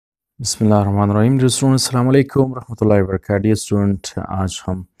बिस्मिल्लाहिर्रहमानिर्रहीम। Dear student, अस्सलाम वालेकुम रहमतुल्लाहि व बरकातहू। डियर स्टूडेंट, आज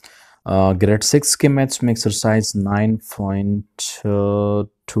हम ग्रेड 6 के मैथ्स में एक्सरसाइज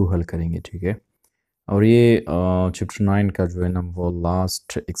 9.2 हल करेंगे, ठीक है। और ये चैप्टर 9 का जो है ना वो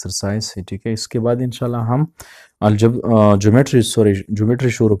लास्ट एक्सरसाइज है, ठीक है। इसके बाद इंशाल्लाह हम ज्योमेट्री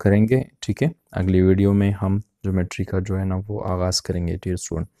शुरू करेंगे, ठीक है। अगली वीडियो में हम ज्योमेट्री का जो है ना वो आगाज़ करेंगे। डियर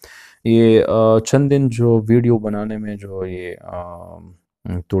स्टूडेंट, ये चंद दिन जो वीडियो बनाने में जो ये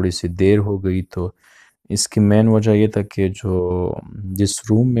थोड़ी सी देर हो गई, तो इसकी मेन वजह ये था कि जो जिस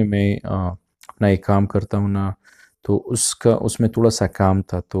रूम में मैं अपना एक काम करता हूँ ना, तो उसमें थोड़ा सा काम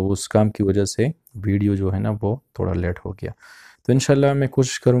था, तो उस काम की वजह से वीडियो जो है ना वो थोड़ा लेट हो गया। तो इंशाल्लाह मैं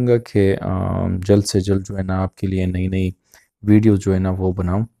कोशिश करूँगा कि जल्द से जल्द जो है ना आपके लिए नई नई वीडियो जो है ना वो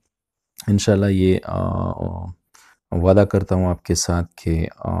बनाऊँ। इंशाल्लाह ये वादा करता हूँ आपके साथ कि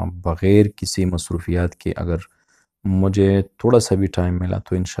बग़ैर किसी मसरूफ़ियात के अगर मुझे थोड़ा सा भी टाइम मिला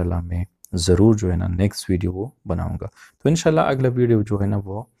तो इंशाल्लाह मैं ज़रूर जो है ना नेक्स्ट वीडियो वो बनाऊँगा। तो इंशाल्लाह अगला वीडियो जो है ना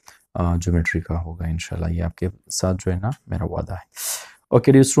वो ज्योमेट्री का होगा इंशाल्लाह, ये आपके साथ जो है ना मेरा वादा है।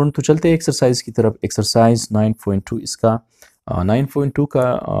 ओके डियर स्टूडेंट, तो चलते हैं एक्सरसाइज की तरफ। एक्सरसाइज 9.2 इसका 9.2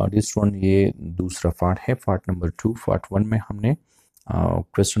 का डियर स्टूडेंट ये दूसरा पार्ट है, पार्ट नंबर 2। पार्ट 1 में हमने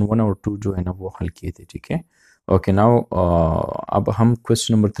क्वेश्चन 1 और 2 जो है ना वो हल किए थे, ठीक है। ओके नाउ अब हम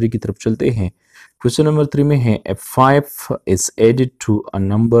क्वेश्चन नंबर 3 की तरफ चलते हैं। क्वेश्चन नंबर 3 में है, if 5 is added to a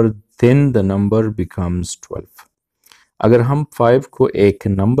number then the number becomes 12। अगर हम 5 को एक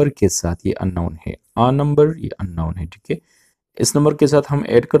नंबर के साथ, ये अननोन है, नंबर ये अननोन है, ठीक है, इस नंबर के साथ हम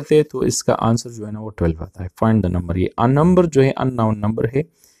ऐड करते हैं तो इसका आंसर जो है ना वो 12 आता है। फाइंड द नंबर, ये नंबर जो है अननोन नंबर है,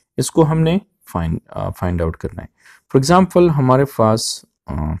 इसको हमने फाइंड आउट करना है। फॉर एग्जाम्पल हमारे पास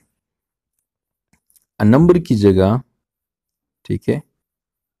नंबर की जगह, ठीक है,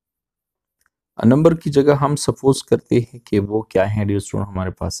 नंबर की जगह हम सपोज करते हैं कि वो क्या है डियर स्टूडेंट,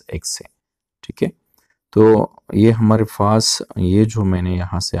 हमारे पास एक्स है, ठीक है। तो ये हमारे पास ये जो मैंने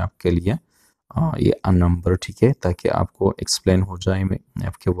यहाँ से आपके लिए ये नंबर, ठीक है, ताकि आपको एक्सप्लेन हो जाए, में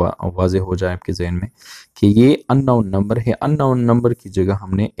आपके वाजे हो जाए आपके जहन में कि ये अननोन नंबर है। अननोन नंबर की जगह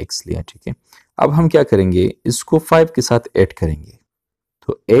हमने एक्स लिया, ठीक है। अब हम क्या करेंगे, इसको 5 के साथ ऐड करेंगे,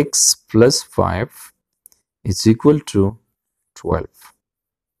 तो x plus 5 is equal to 12।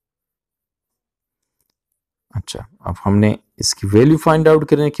 अच्छा, अब हमने इसकी वैल्यू फाइंड आउट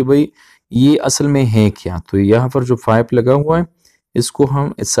करनी है कि भाई ये असल में है क्या। तो यहाँ पर जो 5 लगा हुआ है, इसको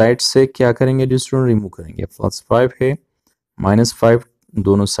हम इस साइड से क्या करेंगे डियर स्टूडेंट, रिमूव करेंगे। प्लस 5 है, माइनस 5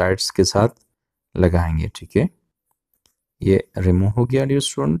 दोनों साइड्स के साथ लगाएंगे, ठीक है। ये रिमूव हो गया dear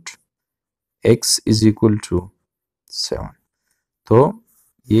student. x is equal to 7। तो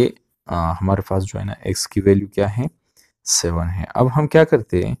ये हमारे पास जो है ना x की वैल्यू क्या है, 7 है। अब हम क्या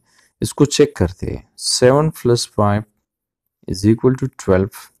करते हैं, इसको चेक करते हैं। 7 plus 5 is equal to 12।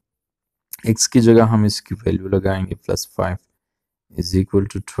 x की जगह हम इसकी वैल्यू लगाएंगे, प्लस 5 इज इक्वल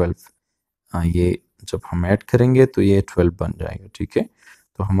टू 12। ये जब हम ऐड करेंगे तो ये 12 बन जाएगा, ठीक है।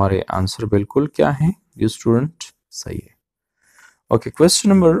 तो हमारे आंसर बिल्कुल क्या है ये स्टूडेंट, सही है। ओके, क्वेश्चन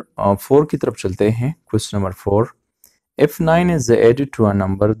नंबर 4 की तरफ चलते हैं। Question number 4, if 9 is added to a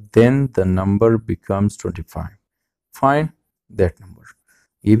number then the number becomes 25, find that number।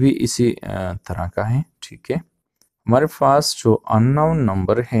 ये भी इसी तरह का है, ठीक है। हमारे पास जो अननोन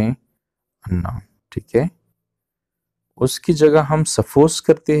नंबर है, अननोन, ठीक है, उसकी जगह हम सपोज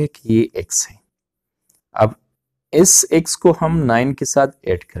करते हैं कि ये x है। अब इस x को हम 9 के साथ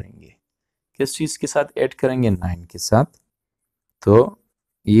ऐड करेंगे। किस चीज के साथ ऐड करेंगे, 9 के साथ। तो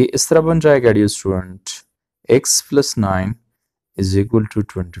ये इस तरह बन जाएगा dear student, x plus 9 is equal to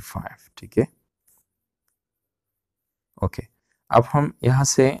 25, ठीक है। ओके, अब हम यहाँ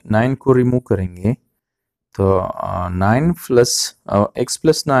से 9 को रिमूव करेंगे, तो 9 प्लस x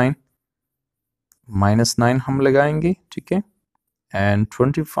प्लस 9 माइनस 9 हम लगाएंगे, ठीक है, एंड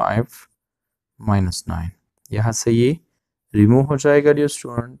 25 माइनस 9, यहाँ से ये रिमूव हो जाएगा dear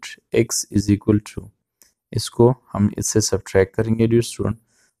student. x is equal to, इसको हम इससे सब्ट्रैक्ट करेंगे डियर स्टूडेंट,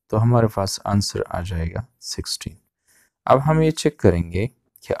 तो हमारे पास आंसर आ जाएगा 16। अब हम ये चेक करेंगे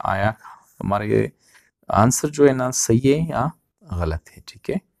कि आया हमारे आंसर जो है ना सही है या गलत है, ठीक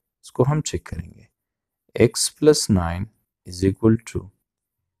है। इसको हम चेक करेंगे। x plus 9 is equal to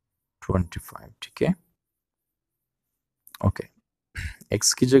 25, ठीक है। ओके,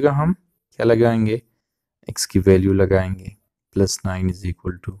 x की जगह हम क्या लगाएंगे, x की वैल्यू लगाएंगे, प्लस 9 इज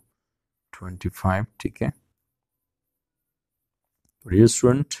इक्वल टू 25, ठीक है। तो डियर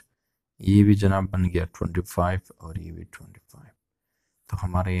स्टूडेंट, ये भी जनाब बन गया 25 और ये भी 25, तो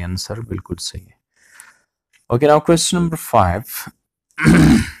हमारा ये आंसर बिल्कुल सही है। Okay, now question number 5।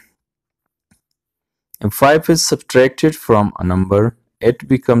 If 5 is subtracted from a number it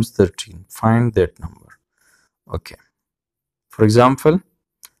becomes 13. Find that number. Okay, for example,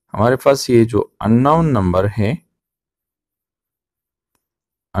 हमारे पास ये जो unknown number है,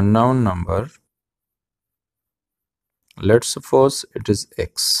 unknown number, let's suppose it is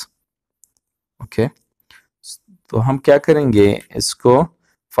x. Okay, तो हम क्या करेंगे, इसको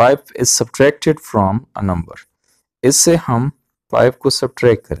 5 is subtracted from a number, इससे हम 5 को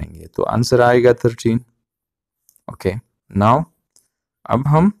सब्ट्रैक्ट करेंगे तो आंसर आएगा 13. ओके, नाउ अब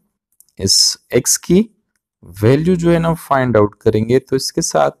हम इस x की वैल्यू जो है ना फाइंड आउट करेंगे, तो इसके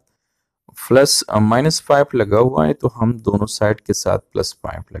साथ प्लस -5 लगा हुआ है, तो हम दोनों साइड के साथ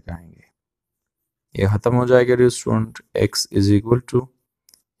 +5 लगाएंगे, ये खत्म हो जाएगा dear student. x is equal to,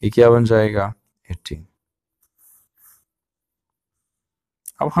 ये क्या बन जाएगा 18.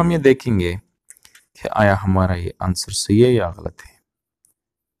 अब हम ये देखेंगे कि आया हमारा ये आंसर सही है या गलत है.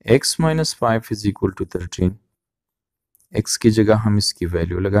 x - 5 is equal to 13. x की जगह हम इसकी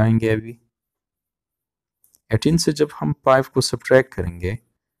वैल्यू लगाएंगे. अभी 18 से जब हम 5 को सब्ट्रैक्ट करेंगे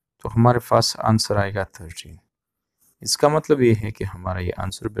तो हमारे पास आंसर आएगा 13. इसका मतलब ये है कि हमारा ये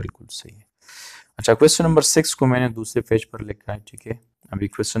आंसर बिल्कुल सही है. अच्छा, क्वेश्चन नंबर 6 को मैंने दूसरे पेज पर लिखा है, ठीक है. अभी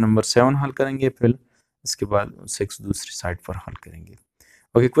क्वेश्चन नंबर 7 हल करेंगे, फिर इसके बाद 6 दूसरी साइड पर हल करेंगे.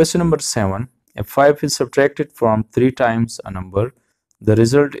 Okay, question number 7. If 5 is subtracted from 3 times a number, the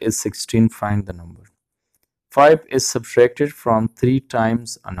result is 16. Find the number. 5 is subtracted from 3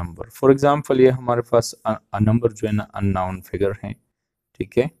 times a number. For example, ये हमारे पास a number जो है ना unknown figure है,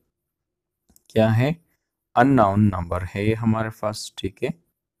 ठीक है. क्या है, unknown number है ये हमारे पास, ठीक है.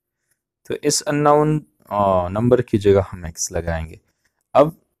 तो इस unknown नंबर की जगह हम x लगाएंगे.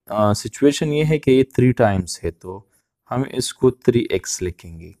 अब सिचुएशन ये है कि ये 3 टाइम्स है, तो हम इसको 3x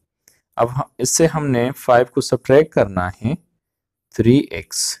लिखेंगे. अब इससे हमने 5 को सब्ट्रैक्ट करना है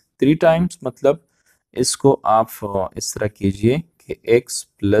 3x. 3 टाइम्स मतलब इसको आप इस तरह कीजिए कि x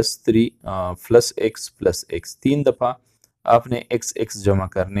plus x plus x, 3 दफ़ा आपने x जमा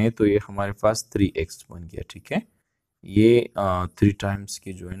करने, तो ये हमारे पास 3x बन गया, ठीक है. ये 3 टाइम्स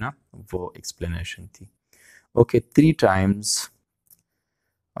की जो है ना वो एक्सप्लेनेशन थी. Okay, 3 times.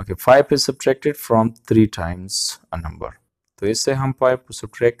 Okay, 5 is subtracted from 3 times a number. तो इससे हम 5 को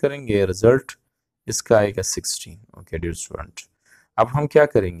सब्ट्रैक्ट करेंगे, रिजल्ट इसका आएगा 16. ओके डियर स्टूडेंट, अब हम क्या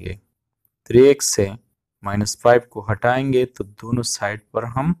करेंगे, 3x से -5 को हटाएंगे, तो दोनों साइड पर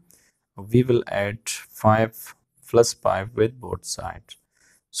हम we will add 5 plus 5 with both sides.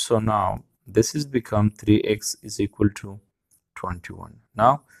 So now this is become 3x is equal to 21.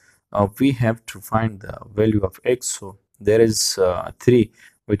 Now we have to find the value of x. So there is 3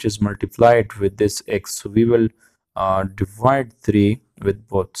 which is multiplied with this x, so we will divide 3 with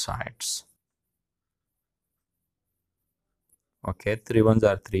both sides. Okay, 3 ones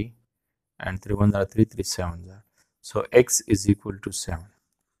are 3 and 3 ones are 3, 3 sevens are, so x is equal to 7.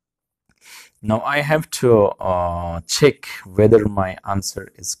 Now I have to check whether my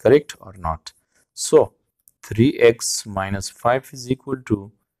answer is correct or not. So 3x minus 5 is equal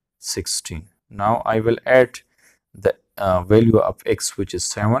to 16. Now I will add the value of x, which is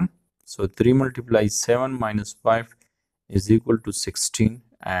 7. So 3 multiplies 7 minus 5 is equal to 16,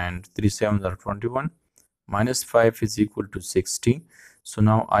 and 3 sevens are 21. Minus 5 is equal to 16. So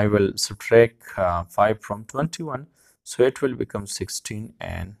now I will subtract 5 from 21, so it will become 16,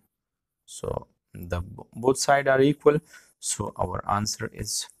 and so the both sides are equal, so our answer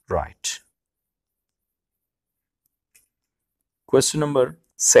is right. Question number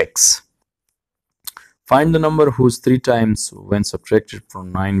 6. Find the number whose 3 times when subtracted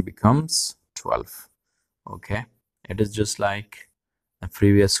from 9 becomes 12. Okay, it is just like the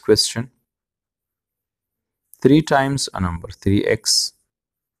previous question. 3 times a number 3x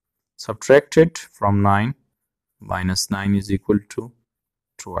subtracted from 9 minus 9 is equal to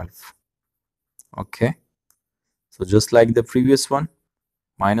 12. Okay, so just like the previous one,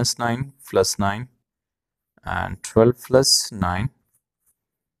 minus 9 plus 9 and 12 plus 9.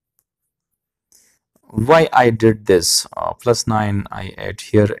 Why I did this plus 9 I add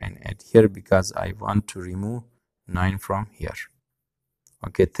here and add here, because I want to remove 9 from here.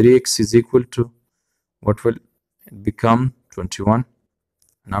 Okay, 3x is equal to, what will it become, 21,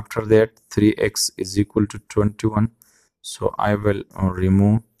 and after that 3x is equal to 21, so I will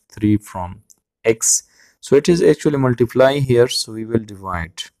remove 3 from x, so it is actually multiply here, so we will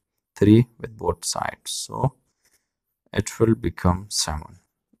divide 3 with both sides, so it will become 7.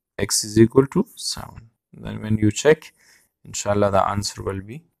 X is equal to 7. Then when you check, inshallah the answer will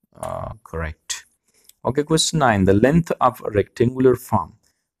be correct. Okay, question 9. The length of a rectangular form,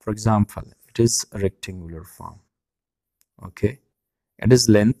 for example, it is a rectangular form. Okay, it is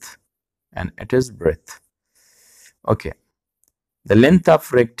length and it is breadth. Okay, the length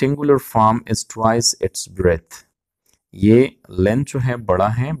of rectangular form is twice its breath. ये length जो है बड़ा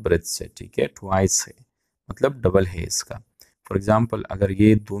है breath से, ठीक है, twice है मतलब डबल है इसका। फॉर एग्जाम्पल अगर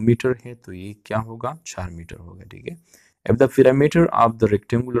ये 2 मीटर है तो ये क्या होगा, 4 मीटर होगा, ठीक है। If the perimeter of the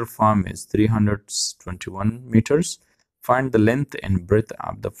rectangular form is 321 meters, find the length and breadth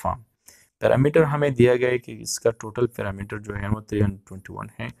of the form। Parameter हमें दिया गया है कि इसका टोटल पैरामीटर जो है वो 321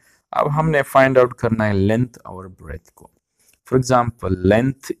 है। अब हमने फाइंड आउट करना है लेंथ और ब्रेथ को। For example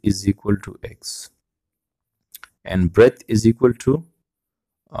length is equal to x and breadth is equal to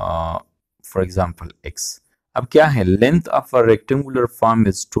for example x। अब क्या है, length of a rectangular form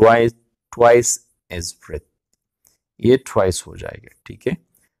is twice as breath, ये ट्वाइस हो जाएगा, ठीक है,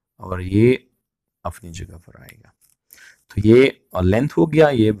 और ये अपनी जगह पर आएगा। तो ये लेंथ हो गया,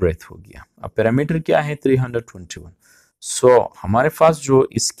 ये ब्रेथ हो गया। अब पैरामीटर क्या है, 321। सो हमारे पास जो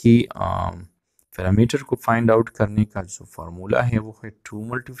इसकी पैरामीटर को फाइंड आउट करने का जो फार्मूला है वो है 2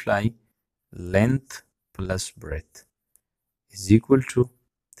 multiply length plus breadth is equal to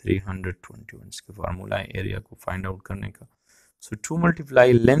 321। इसके फार्मूला है एरिया को फाइंड आउट करने का। सो 2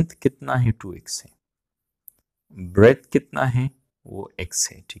 मल्टीप्लाई लेंथ कितना है, 2x है, ब्रेथ कितना है वो x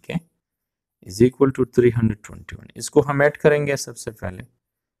है, ठीक है, इज इक्वल टू 321। इसको हम ऐड करेंगे सबसे पहले,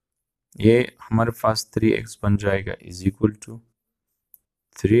 ये हमारे पास 3x बन जाएगा is equal to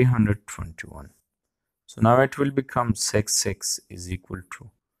 321। So now it will become 6x is equal to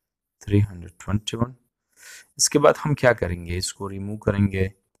 321। इसके बाद हम क्या करेंगे, इसको रिमूव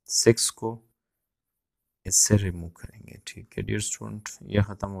करेंगे, 6 को इससे रिमूव करेंगे, ठीक है डियर स्टूडेंट, ये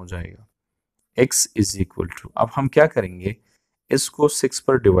खत्म हो जाएगा। x इज इक्वल टू, अब हम क्या करेंगे, इसको 6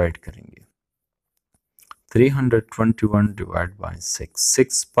 पर डिवाइड करेंगे, 321 डिवाइड बाय 6,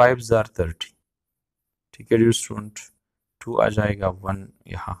 6 5s are 30, ठीक है डियर स्टूडेंट, 2 आ जाएगा, 1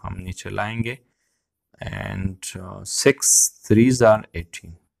 यहाँ हम नीचे लाएंगे एंड 6 3s are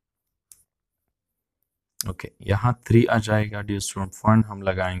 18, ओके, यहाँ 3 आ जाएगा डियर स्टूडेंट, पॉइंट हम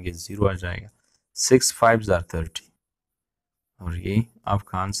लगाएंगे, 0 आ जाएगा, 6 5s are 30 और ये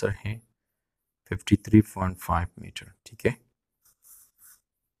आपका आंसर है 53.5 मीटर, ठीक है।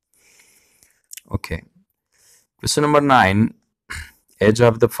 Okay, question number 9, age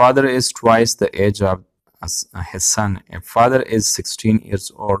of the father is twice the age of his son, a father is 16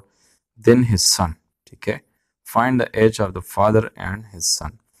 years old than his son, ठीक है, find the age of the father and his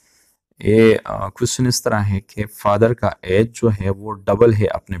son। ये question इस तरह है कि father का as जो है वो डबल है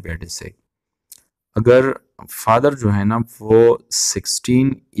अपने बेटे से। अगर फादर जो है ना वो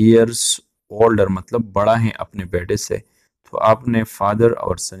 16 ईयर्स ओल्डर मतलब बड़ा है अपने बेटे से, तो आपने फादर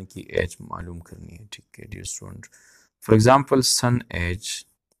और सन की एज मालूम करनी है, ठीक है dear student. For example sun as,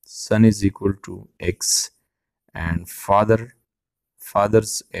 sun is equal to x and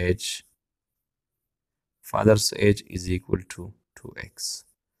father's age is equal to 2x।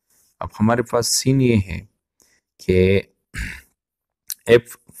 अब हमारे पास सीन ये है कि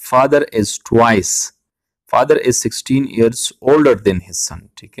if father is 16 years older than his son,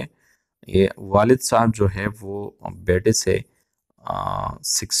 ठीक है, ये वालिद साहब जो है वो बेटे से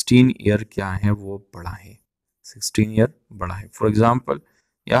 16 ईयर क्या है वो बड़ा है, 16 ईयर बड़ा है। फॉर एग्जांपल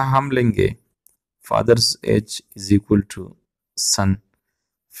यहाँ हम लेंगे father's age is equal to sun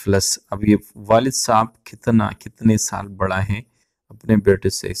plus, अब ये वालिद साहब कितने साल बड़ा है अपने बेटे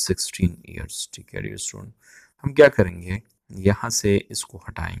से, 16 ईयर्स, ठीक है डियर स्टूडेंट। हम क्या करेंगे, यहाँ से इसको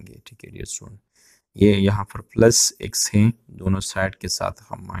हटाएंगे, ठीक है डियर स्टूडेंट, ये यहाँ पर प्लस x है, दोनों साइड के साथ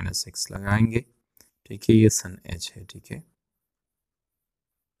हम माइनस x लगाएंगे, ठीक है, ये सन एज है, ठीक है,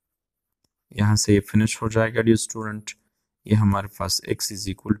 यहाँ से ये फिनिश हो जाएगा डियर स्टूडेंट। ये हमारे पास x इज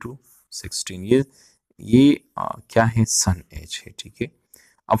इक्वल टू 16, ये क्या है, सन एज है, ठीक है।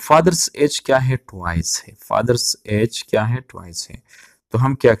 अब फादर्स एज क्या है, ट्वाइस है, फादर्स एज क्या है, ट्वाइस है, तो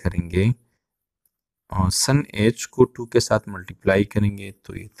हम क्या करेंगे, सन एज को 2 के साथ मल्टीप्लाई करेंगे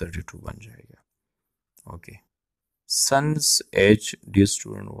तो ये 32 बन जाएगा, okay. Son's age dear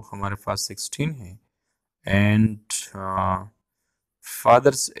student वो हमारे पास 16 है and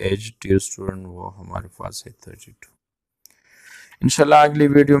father's age dear student वो हमारे पास है 32। इंशाल्लाह अगली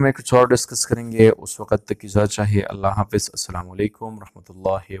वीडियो में कुछ और डिस्कस करेंगे, उस वक्त तक इजाज़त चाहिए। अल्लाह हाफिज़, अस्सलाम वालेकुम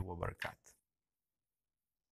रहमतुल्लाहि व बरकातहू।